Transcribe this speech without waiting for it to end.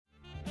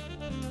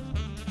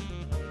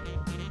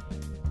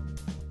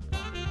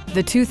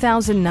The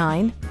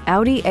 2009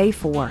 Audi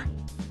A4.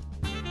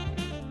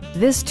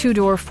 This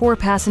two-door,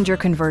 four-passenger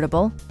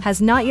convertible has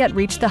not yet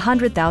reached the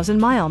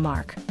 100,000-mile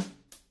mark.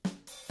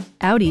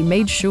 Audi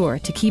made sure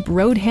to keep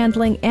road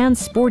handling and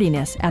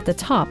sportiness at the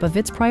top of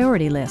its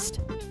priority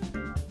list.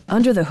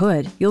 Under the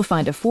hood, you'll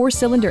find a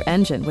four-cylinder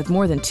engine with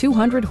more than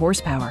 200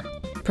 horsepower,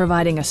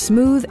 providing a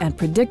smooth and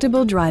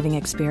predictable driving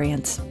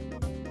experience.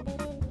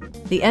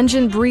 The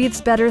engine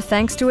breathes better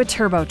thanks to a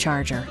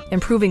turbocharger,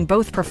 improving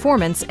both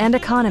performance and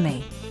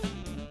economy.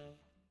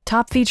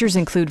 Top features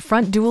include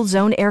front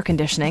dual-zone air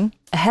conditioning,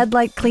 a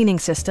headlight cleaning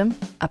system,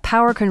 a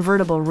power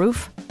convertible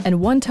roof, and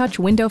one-touch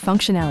window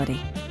functionality.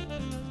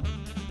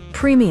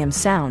 Premium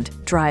sound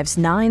drives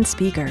 9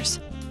 speakers,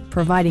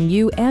 providing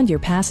you and your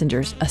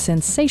passengers a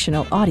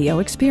sensational audio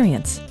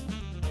experience.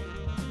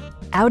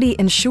 Audi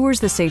ensures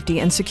the safety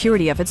and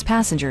security of its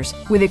passengers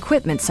with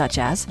equipment such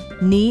as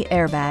knee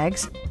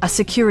airbags, a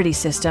security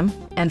system,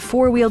 and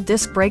four-wheel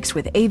disc brakes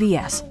with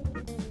ABS.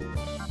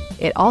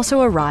 It also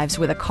arrives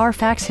with a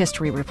Carfax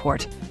history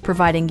report,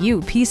 providing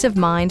you peace of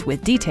mind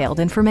with detailed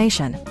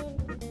information.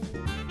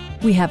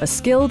 We have a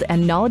skilled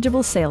and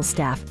knowledgeable sales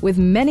staff with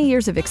many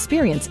years of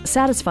experience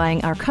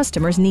satisfying our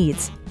customers'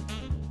 needs.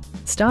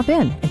 Stop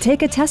in and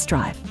take a test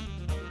drive.